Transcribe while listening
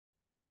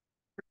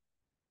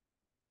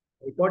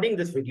recording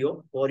this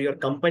video for your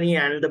company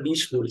and the B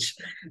schools,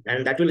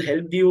 and that will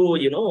help you,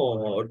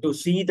 to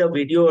see the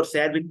video or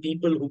share with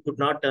people who could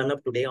not turn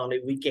up today on a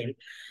weekend.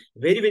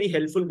 Very, very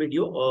helpful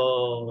video,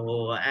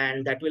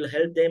 and that will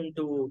help them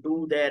to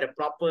do their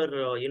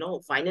proper,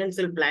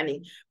 financial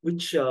planning,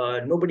 which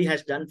nobody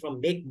has done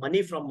from make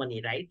money from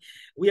money, right?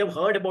 We have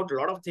heard about a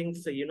lot of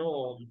things,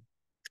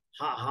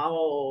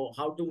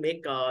 how to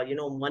make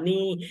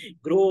money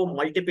grow,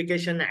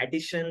 multiplication,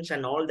 additions,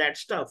 and all that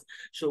stuff.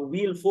 So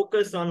we'll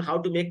focus on how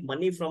to make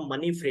money from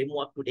money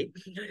framework today.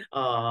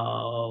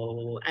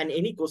 And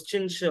any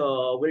questions,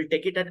 we'll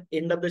take it at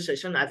end of the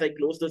session. As I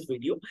close this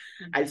video,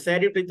 I'll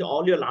share it with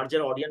all your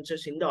larger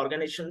audiences in the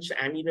organizations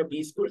and in your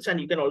B schools,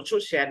 and you can also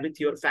share with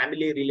your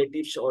family,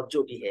 relatives, or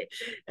जो भी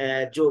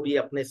है, जो भी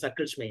अपने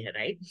circles में है,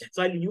 right?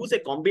 So I'll use a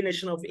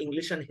combination of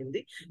English and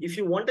Hindi. If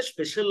you want a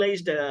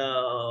specialized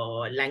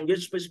language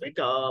specific,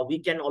 we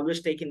can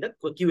always take in the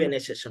Q&A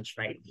sessions,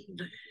 right?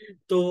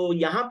 तो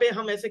यहाँ पे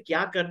हम ऐसे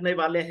क्या करने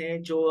वाले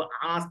हैं जो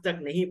आज तक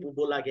नहीं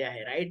बोला गया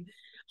है, right?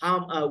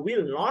 हम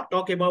will not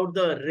talk about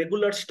the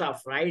regular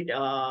stuff, right?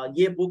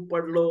 ये बुक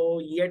पढ़ लो,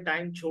 ये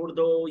टाइम छोड़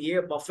दो,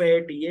 ये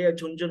बफेट, ये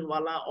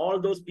Jhunjhunwala,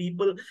 all those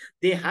people,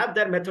 they have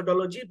their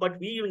methodology, but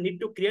we need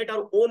to create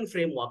our own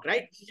framework,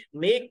 right?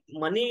 Make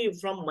money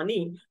from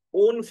money,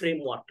 own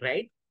framework,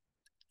 right?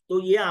 तो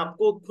ये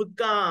आपको खुद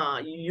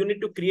का, you need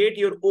to create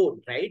your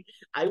own, right?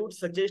 I would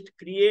suggest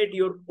create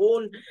your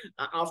own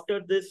after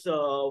this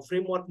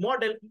framework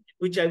model,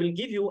 which I will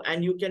give you,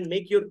 and you can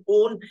make your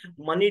own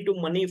money to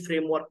money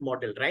framework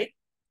model, right?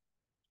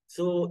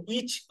 So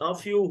each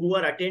of you who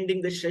are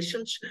attending the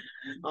sessions,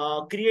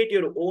 create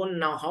your own.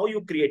 Now, how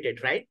you create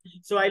it, right?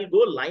 So I'll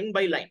go line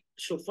by line.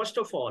 So first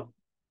of all,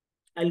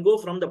 I'll go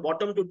from the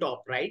bottom to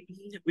top, right?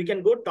 We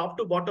can go top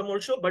to bottom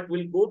also, but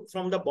we'll go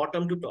from the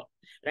bottom to top,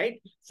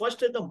 right?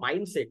 First is the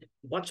mindset.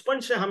 बचपन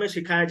से हमें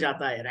सिखाया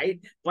जाता है, right?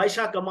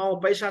 पैसा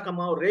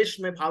कमाओ, race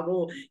में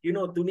भागो,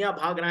 दुनिया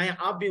भाग रहा है,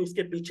 आप भी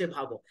उसके पीछे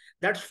भागो.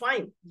 That's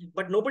fine,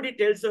 but nobody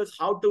tells us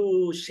how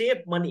to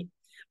shape money.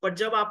 पर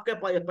जब आपके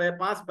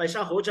पास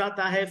पैसा हो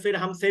जाता है, फिर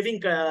हम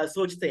सेविंग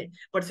सोचते हैं,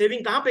 पर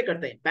सेविंग कहाँ पे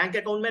करते हैं? बैंक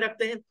अकाउंट में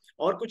रखते हैं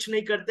और कुछ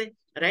नहीं करते,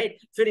 राइट?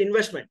 फिर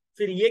इन्वेस्टमेंट,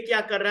 फिर ये क्या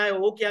कर रहा है,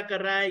 वो क्या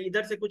कर रहा है,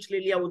 इधर से कुछ ले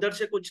लिया, उधर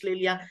से कुछ ले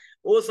लिया,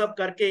 वो सब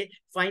करके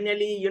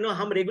फाइनली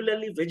हम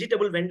रेगुलरली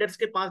वेजिटेबल वेंडर्स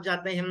के पास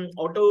जाते हैं,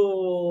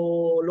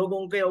 ऑटो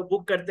लोगों के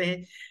बुक करते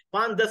हैं,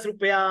 5-10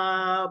 रुपया,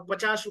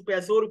 50 रुपया,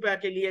 100 रुपया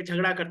के लिए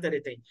झगड़ा करते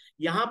रहते हैं.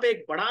 यहाँ पे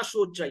एक बड़ा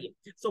सोच चाहिए.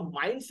 सो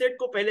माइंडसेट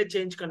को पहले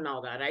चेंज करना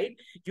होगा, right?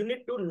 You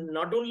need to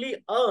not only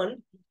earn,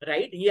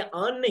 right? ये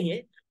अर्न नहीं है,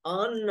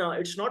 earn,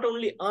 it's not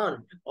only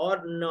earn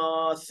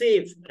और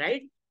save,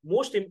 right?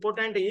 Most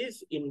important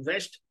is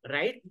invest,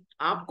 right?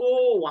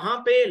 आपको वहां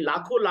पे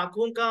लाखों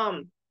लाखों का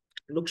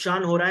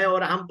नुकसान हो रहा है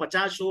और हम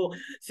 50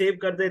 सेव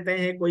कर देते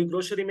हैं, कोई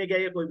ग्रोसरी में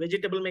गए, कोई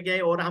वेजिटेबल में गए,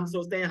 और हम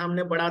सोचते हैं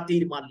हमने बड़ा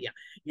तीर मार लिया.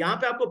 यहाँ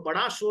पे आपको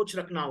बड़ा सोच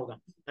रखना होगा,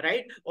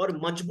 राइट? और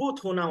मजबूत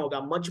होना होगा,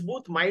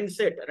 मजबूत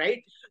माइंडसेट,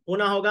 राइट,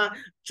 होना होगा.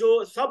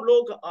 जो सब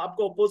लोग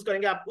आपको अपोज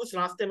करेंगे, आप उस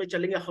रास्ते में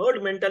चलेंगे.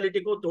 हर्ड मेंटालिटी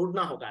को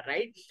तोड़ना होगा,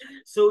 राइट?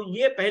 सो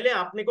ये पहले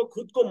आपने को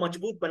खुद को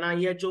मजबूत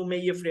बनाइए. जो मैं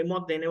ये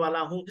फ्रेमवर्क देने वाला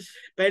हूँ,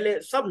 पहले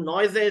सब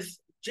नॉइजेस,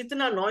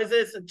 जितना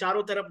नॉइजेस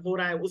चारों तरफ हो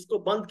रहा है उसको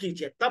बंद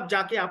कीजिए, तब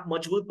जाके आप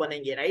मजबूत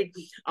बनेंगे, राइट?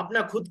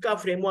 अपना खुद का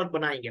फ्रेमवर्क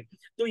बनाएंगे.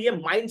 तो ये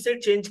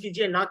माइंडसेट चेंज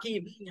कीजिए, ना कि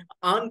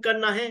अर्न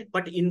करना है,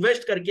 बट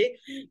इन्वेस्ट करके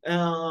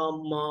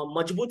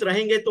मजबूत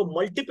रहेंगे तो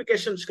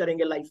मल्टीप्लिकेशन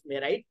करेंगे लाइफ में,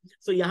 राइट?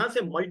 सो यहाँ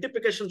से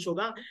मल्टीप्लिकेशन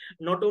होगा,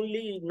 not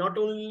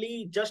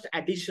only just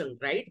addition,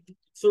 right?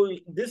 So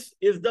this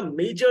is the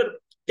major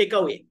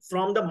takeaway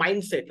from the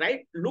mindset,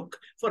 right? Look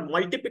for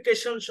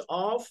multiplications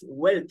of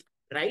wealth,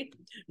 right?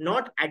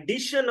 Not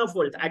addition of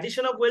wealth.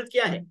 Addition of wealth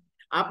क्या है?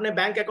 आपने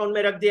bank account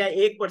में रख दिया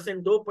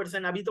 1%,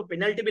 2%, अभी तो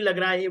penalty भी लग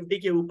रहा है एफडी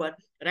के ऊपर,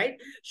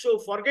 right? So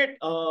forget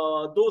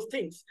those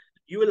things.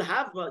 You will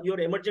have your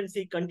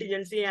emergency,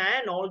 contingency,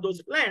 and all those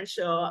plans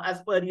as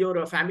per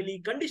your family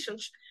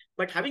conditions.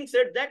 But having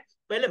said that,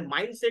 पहले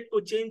माइंडसेट को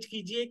चेंज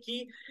कीजिए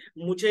कि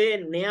मुझे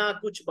नया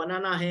कुछ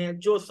बनाना है.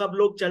 जो सब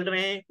लोग चल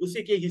रहे हैं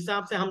उसी के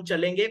हिसाब से हम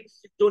चलेंगे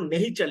तो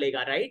नहीं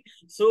चलेगा, right?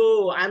 So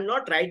I am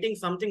not writing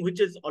something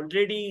which is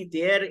already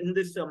there in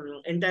this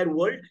entire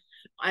world.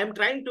 I am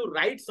trying to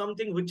write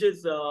something which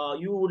is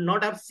you would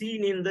not have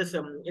seen in this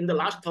in the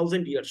last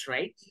 1,000 years,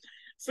 right?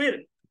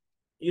 फिर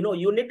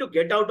you need to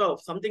get out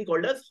of something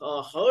called as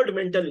herd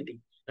mentality,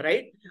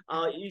 right?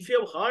 If you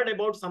have heard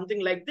about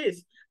something like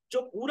this,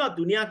 जो पूरा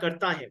दुनिया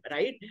करता है,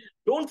 right?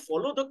 Don't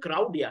follow the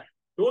crowd यार,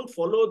 don't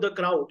follow the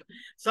crowd.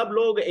 सब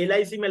लोग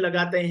LIC में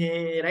लगाते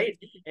हैं,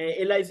 राइट?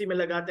 LIC में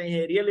लगाते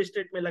हैं, रियल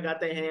एस्टेट में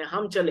लगाते हैं,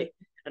 हम चले,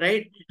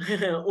 राइट?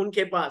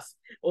 उनके पास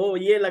ओ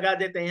ये लगा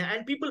देते हैं,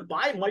 and people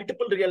bye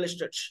multiple real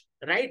estates,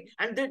 right?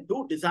 And they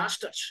do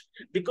disasters,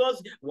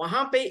 because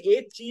वहां पे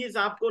एक चीज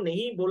आपको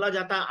नहीं बोला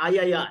जाता,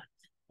 IIR,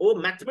 वो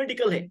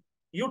मैथमेटिकल है.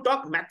 You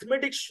talk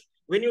mathematics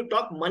when you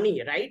talk money,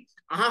 right?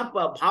 आप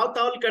भाव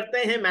ताल करते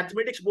हैं,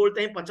 मैथमेटिक्स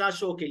बोलते हैं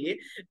 50 के लिए,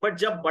 बट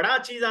जब बड़ा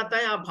चीज आता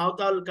है आप भाव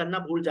ताल करना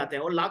भूल जाते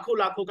हैं और लाखों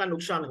लाखों का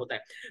नुकसान होता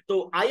है.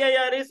 तो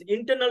IIR is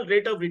internal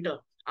rate of return.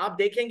 आप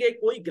देखेंगे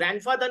कोई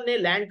ग्रैंडफादर ने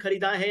लैंड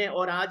खरीदा है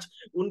और आज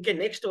उनके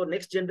नेक्स्ट और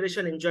नेक्स्ट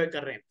जनरेशन एंजॉय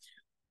कर रहे हैं,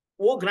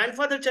 वो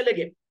ग्रैंडफादर चले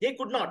गए, दे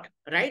कुड नॉट,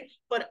 राइट।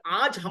 पर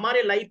आज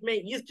हमारे लाइफ में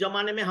इस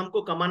जमाने में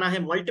हमको कमाना है,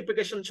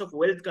 मल्टीप्लिकेशन ऑफ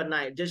वेल्थ करना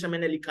है, जैसे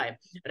मैंने लिखा है,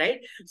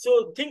 right.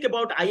 So think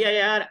about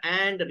IIR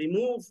and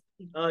remove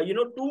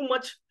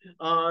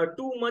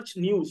too much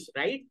news,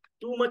 right.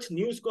 Too much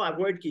news को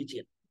अवॉइड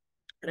कीजिए,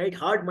 right.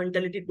 Hard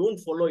mentality, don't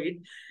follow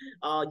it.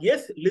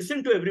 Yes,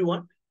 listen to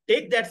everyone,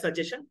 take that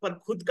suggestion, पर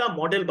खुद का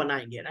मॉडल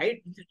बनाएंगे,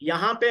 राइट।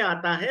 यहाँ पे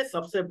आता है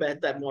सबसे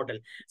बेहतर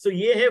मॉडल। सो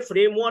ये है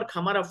फ्रेमवर्क,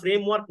 हमारा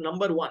फ्रेमवर्क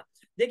नंबर 1।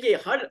 देखिए,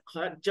 हर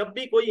जब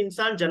भी कोई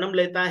इंसान जन्म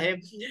लेता है,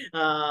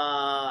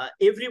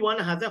 everyone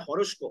has a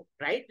horoscope,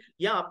 right,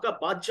 या आपका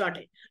बर्थ चार्ट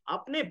है।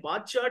 अपने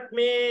बर्थ चार्ट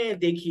में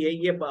देखिए,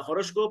 ये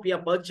हॉरोस्कोप या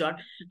बर्थ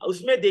चार्ट,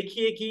 उसमें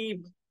देखिए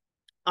कि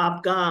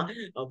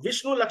आपका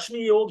विष्णु लक्ष्मी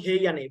योग है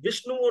या नहीं।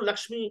 विष्णु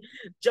लक्ष्मी,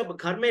 जब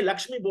घर में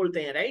लक्ष्मी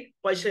बोलते हैं, राइट,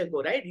 पैसे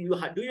को, right,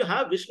 do you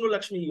have Vishnu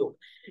Lakshmi योग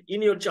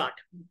in your chart,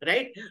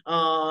 right.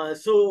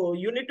 So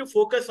you need to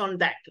focus on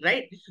that,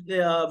 right,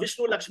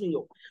 Vishnu Lakshmi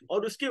योग।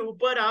 और उसके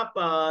ऊपर आप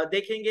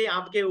देखेंगे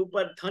आपके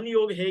ऊपर धन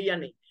योग है या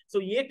नहीं।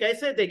 सो ये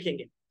कैसे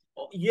देखेंगे,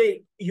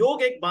 ये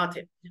योग एक बात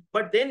है,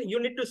 but then you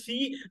need to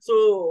C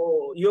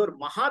so your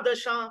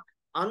महादशा,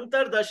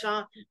 अंतरदशा,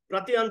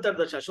 प्रति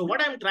अंतरदशा. So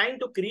what I'm trying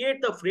to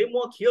create the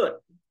framework here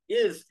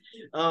is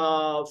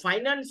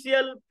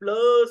financial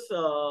plus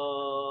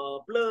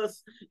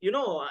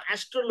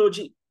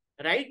astrology,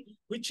 right,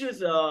 which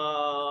is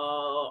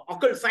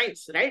occult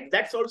science, right,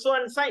 that's also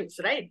an science,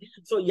 right.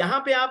 So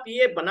यहाँ पे आप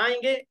ये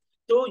बनाएंगे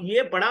तो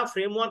ये बड़ा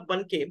framework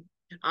बन के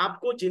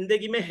आपको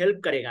जिंदगी में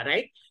हेल्प करेगा,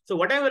 right. So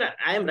whatever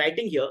I am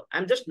writing here,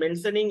 I'm just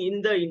mentioning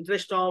in the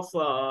interest of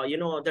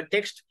the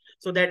text,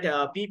 so that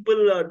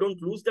people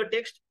don't lose the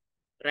text,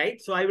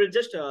 right. So I will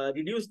just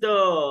reduce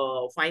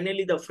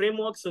finally the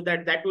framework, so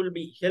that will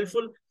be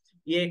helpful.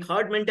 ये एक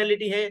herd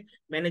mentality है.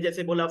 मैंने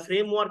जैसे बोला,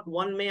 framework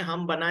 1 में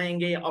हम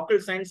बनाएंगे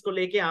occult science को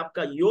लेके,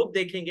 आपका योग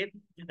देखेंगे,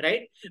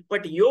 राइट.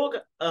 बट योग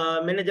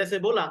मैंने जैसे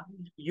बोला,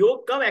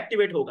 योग कब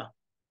एक्टिवेट होगा,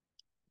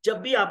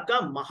 जब भी आपका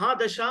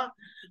महादशा,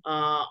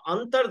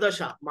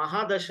 अंतरदशा,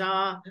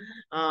 महादशा.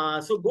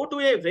 सो go to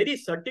a very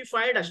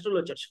certified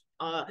astrologer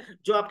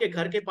जो आपके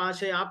घर के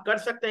पास है. आप कर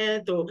सकते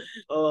हैं तो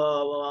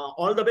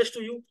all the best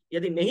to you.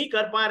 यदि नहीं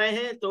कर पा रहे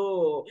हैं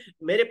तो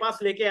मेरे पास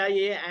लेके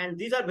आइए, and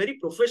these are very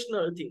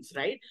professional things,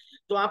 right.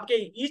 तो आपके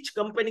ईच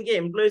कंपनी के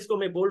एम्प्लॉयज को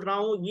मैं बोल रहा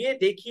हूँ, ये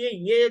देखिए,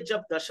 ये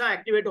जब दशा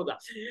एक्टिवेट होगा,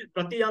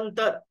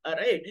 प्रत्यंतर,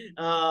 राइट,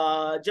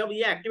 जब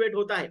ये एक्टिवेट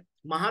होता है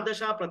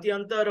महादशा,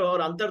 प्रत्यंतर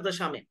और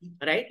अंतरदशा में,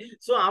 राइट.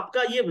 सो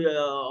आपका ये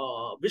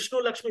विष्णु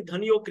लक्ष्मी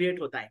धन योग क्रिएट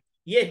होता है.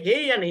 ये है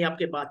या नहीं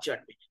आपके बात चार्ट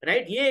में,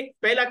 राइट. ये एक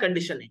पहला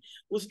कंडीशन है.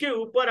 उसके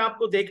ऊपर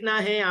आपको देखना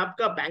है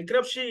आपका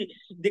बैंक्रप्सी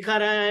दिखा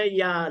रहा है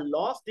या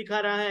लॉस दिखा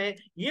रहा है,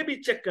 ये भी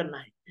चेक करना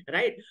है,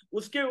 राइट.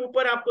 उसके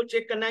ऊपर आपको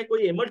चेक करना है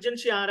कोई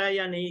इमरजेंसी आ रहा है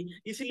या नहीं.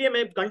 इसलिए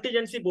मैं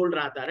कंटीजेंसी बोल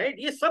रहा था, राइट.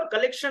 ये सब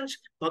कलेक्शंस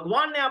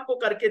भगवान ने आपको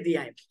करके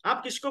दिया है,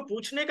 आप किसको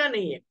पूछने का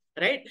नहीं है,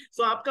 राइट.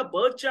 सो आपका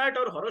बर्थ चार्ट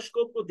और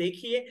हॉरोस्कोप को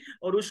देखिए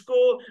और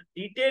उसको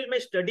डिटेल में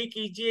स्टडी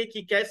कीजिए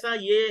कि कैसा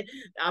ये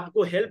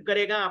आपको हेल्प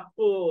करेगा,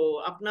 आपको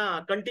अपना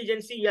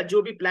कंटीजेंसी या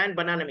जो भी प्लान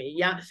बनाने में,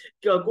 या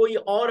कोई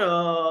और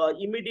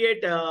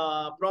इमीडिएट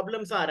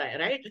प्रॉब्लम्स आ रहा है,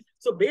 right.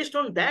 So based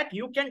on that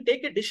you can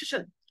take a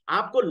decision,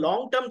 आपको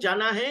लॉन्ग टर्म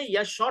जाना है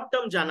या शॉर्ट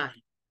टर्म जाना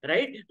है,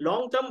 right.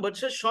 Long term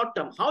versus short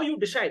term, how you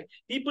decide.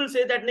 People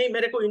say that नहीं,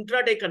 मेरे को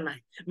इंट्राडे करना है,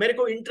 मेरे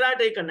को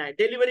इंट्राडे करना है,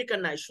 डिलीवरी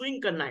करना है,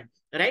 स्विंग करना है,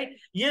 राइट.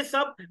 ये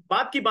सब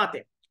बात की बात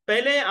है.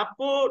 पहले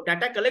आपको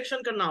डाटा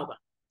कलेक्शन करना होगा.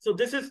 So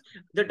this is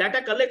the data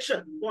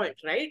collection point,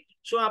 right.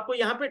 सो आपको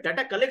यहाँ पे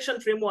डाटा कलेक्शन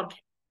फ्रेमवर्क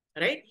है,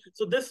 right.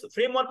 So this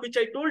framework which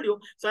I told you,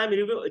 so I am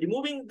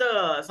removing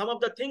some of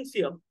the things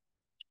here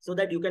so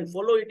that you can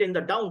follow it in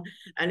the down,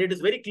 and it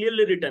is very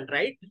clearly written,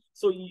 right.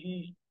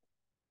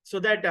 So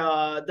that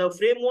the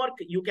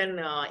framework you can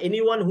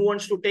anyone who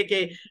wants to take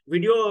a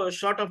video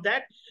shot of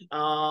that,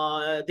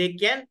 they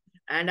can.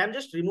 And I'm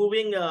just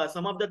removing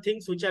some of the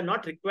things which are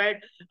not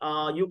required.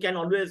 You can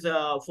always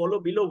follow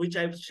below, which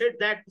I've said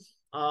that,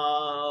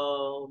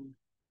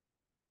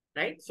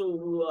 right. So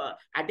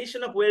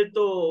addition of wealth,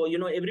 so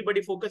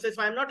everybody focuses,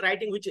 so I'm not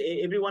writing which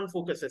everyone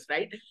focuses,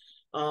 right.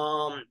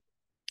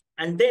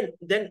 And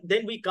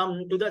then we come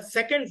to the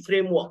second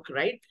framework,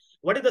 right.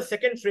 What is the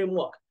second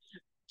framework?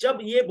 जब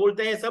ये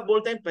बोलते हैं, सब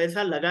बोलते हैं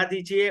पैसा लगा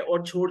दीजिए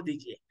और छोड़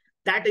दीजिए,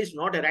 that is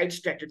not a right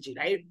strategy,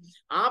 right.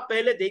 आप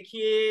पहले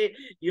देखिए,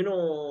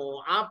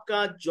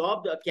 आपका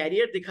जॉब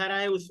कैरियर दिखा रहा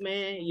है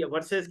उसमें, या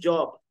वर्सेस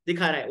जॉब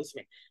दिखा रहा है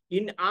उसमें.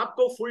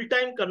 आपको फुल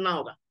टाइम करना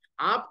होगा.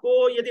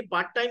 आपको यदि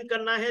पार्ट टाइम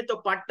करना है तो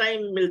पार्ट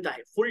टाइम मिलता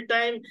है, फुल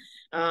टाइम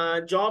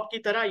जॉब की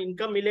तरह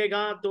इनकम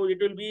मिलेगा तो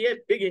it will be a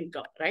big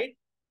income, right.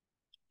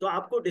 तो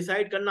आपको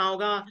डिसाइड करना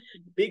होगा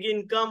big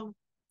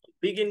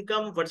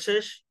income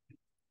versus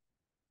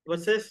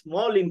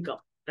small income,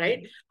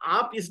 right.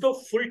 आप इसको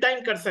फुल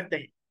टाइम कर सकते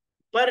हैं,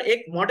 पर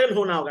एक मॉडल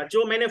होना होगा,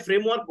 जो मैंने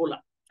फ्रेमवर्क बोला,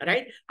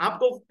 राइट.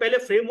 आपको पहले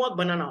फ्रेमवर्क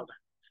बनाना होगा,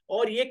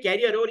 और ये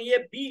कैरियर और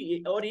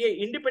ये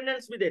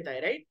इंडिपेंडेंस भी देता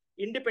है, right.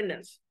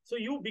 independence. So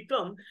you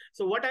become,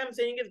 so what I am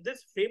saying is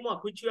this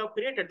framework which you have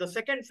created, the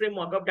second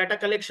framework of data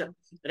collection,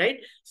 right?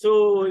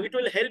 So it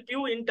will help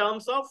you in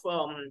terms of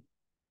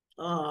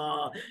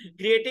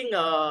creating,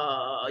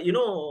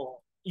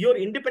 your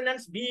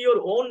independence, be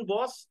your own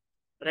boss,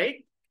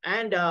 right?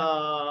 And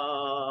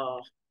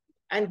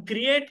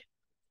create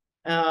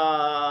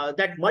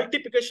that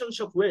multiplications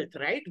of wealth,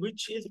 right?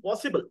 Which is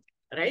possible,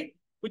 right?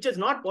 Which is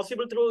not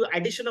possible through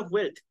addition of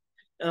wealth.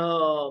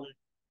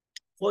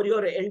 For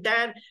your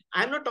entire,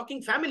 I'm not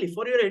talking family,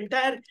 for your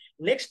entire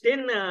next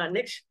 10,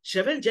 next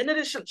 7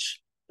 generations,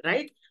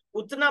 right?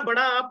 उतना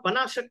बड़ा आप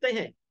बना सकते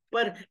हैं,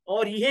 पर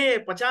और ये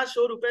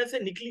 50-100 रुपए से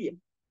निकलिए,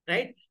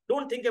 right?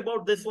 Don't think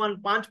about this one,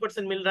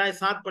 5% मिल रहा है,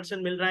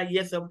 7% मिल रहा है,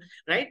 ये सब,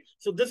 right?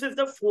 So this is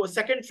the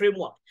second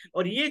framework.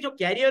 और ये जो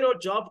कैरियर और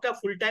जॉब का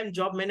फुल टाइम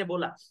जॉब मैंने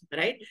बोला,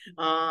 right?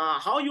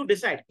 How you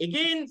decide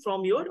again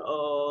from your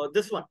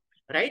this one,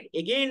 right?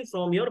 Again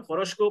from your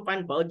horoscope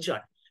and birth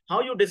chart. How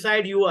you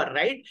decide you are,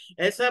 right?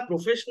 ऐसा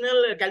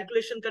professional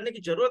calculation करने की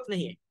जरूरत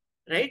नहीं है,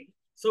 right?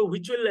 So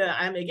which will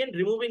I am again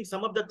removing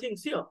some of the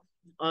things here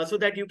so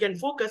that you can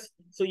focus.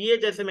 So ये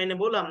जैसे मैंने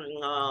बोला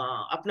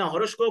अपना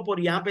हॉरोस्कोप, और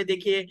यहाँ पे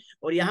देखिए,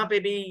 और यहाँ पे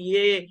भी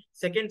ये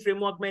सेकंड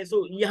फ्रेमवर्क में,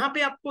 so यहाँ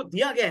पे आपको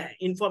दिया गया है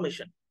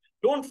information.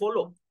 Don't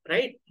follow,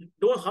 right?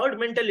 Don't herd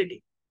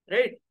mentality,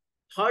 right?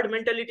 Herd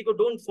mentality को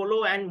don't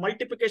follow and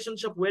multiplication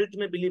of wealth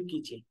में बिलीव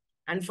कीजिए.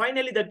 And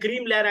finally the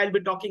cream layer I will be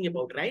talking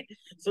about, right?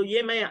 सो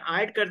ये मैं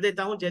ऐड कर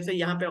देता हूं, जैसे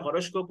यहाँ पे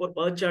हॉरोस्कोप और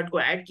बर्थ चार्ट को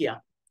ऐड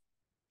किया,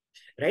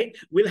 right?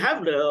 We'll have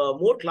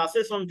more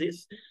classes on this.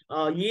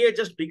 ये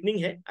just beginning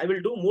है. I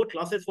will do more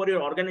classes for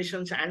your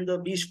organizations and the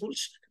B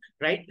schools,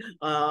 right?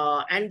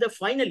 And the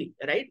finally,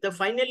 right? The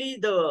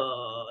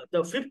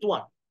fifth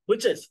one,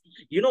 which is,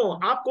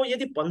 आपको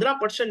यदि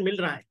 15% मिल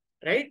रहा है,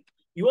 right?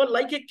 You are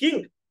like a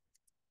king,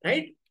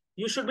 right?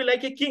 You should be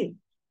like a king.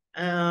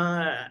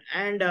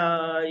 And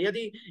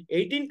यदि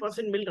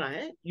 18% मिल रहा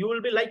है, you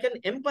will be like an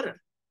emperor,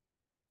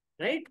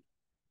 right?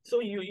 So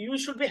you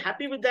should be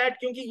happy with that,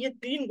 क्योंकि ये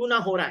 3 गुना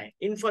हो रहा है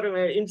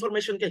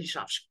इंफॉर्मेशन के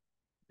हिसाब से,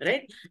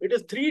 right? It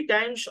is 3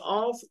 times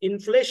of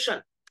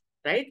inflation,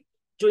 right?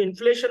 जो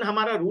इन्फ्लेशन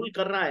हमारा रूल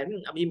कर रहा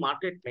है अभी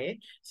मार्केट में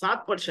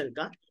 7%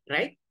 का,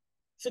 right?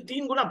 So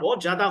 3 गुना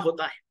बहुत ज्यादा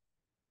होता है,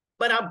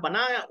 पर आप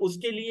बना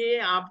उसके लिए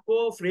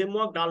आपको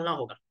फ्रेमवर्क डालना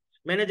होगा.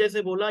 मैंने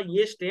जैसे बोला,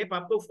 ये स्टेप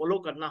आपको फॉलो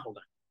करना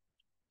होगा.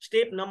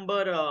 Step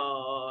number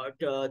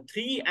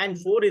 3 and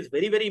 4 is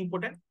very, very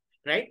important,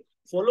 right?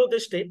 Follow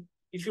this step.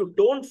 If you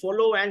don't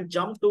follow and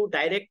jump to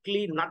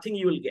directly, nothing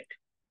you will get,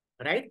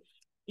 right?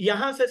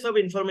 यहाँ से सब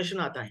information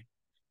आता है.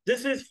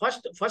 This is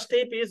first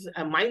step is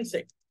a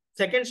mindset.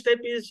 Second step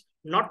is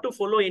not to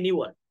follow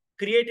anyone.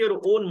 Create your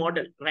own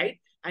model, right?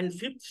 And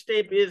fifth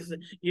step is,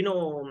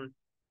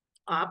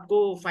 आपको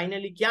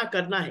finally क्या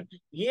करना है,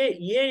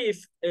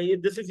 ये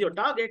this is your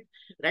target,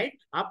 right?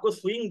 आपको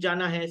स्विंग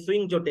जाना है,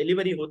 स्विंग जो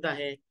delivery होता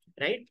है,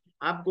 राइट?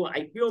 आपको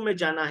आईपीओ में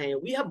जाना है.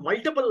 We have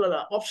multiple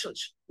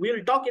options. We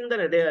will talk in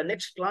the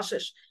next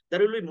classes.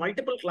 There will be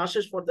multiple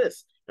classes for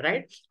this,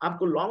 right?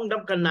 आपको लॉन्ग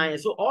डंप करना है.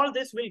 So all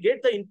this will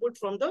get the input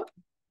from the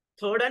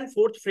third and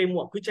fourth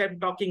framework which I am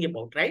talking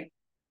about,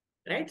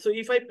 right? So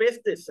if I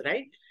paste this,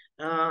 right,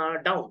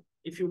 down,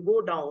 if you go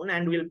down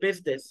and will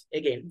paste this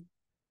again,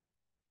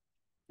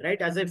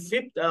 right, as A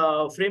fifth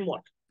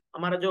framework,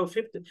 हमारा जो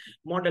fifth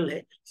model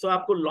है. सो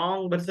आपको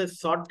long versus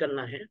short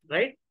करना है,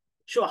 right?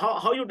 So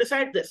how you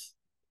decide this?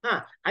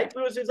 हाँ,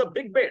 IPOs is a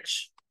big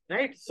bets,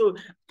 right? So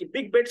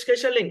big bets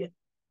कैसे लेंगे,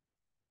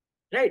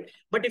 right?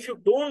 But if you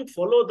don't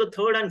follow the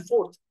third and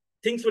fourth,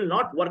 things will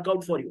not work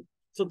out for you.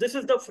 So this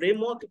is the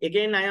framework.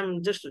 Again, I am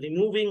just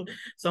removing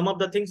some of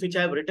the things which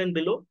I have written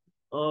below,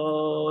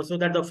 so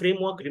that the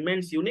framework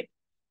remains unique,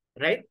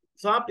 right?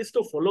 So आप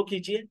इसको follow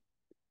कीजिए,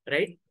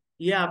 right?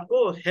 ये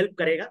आपको help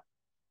करेगा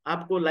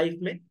आपको life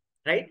में,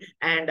 right?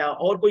 And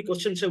और कोई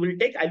क्वेश्चन से will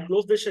take. I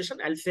close this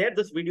session. I will share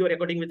this video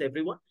recording with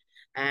everyone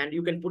and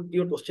you can put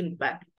your question back.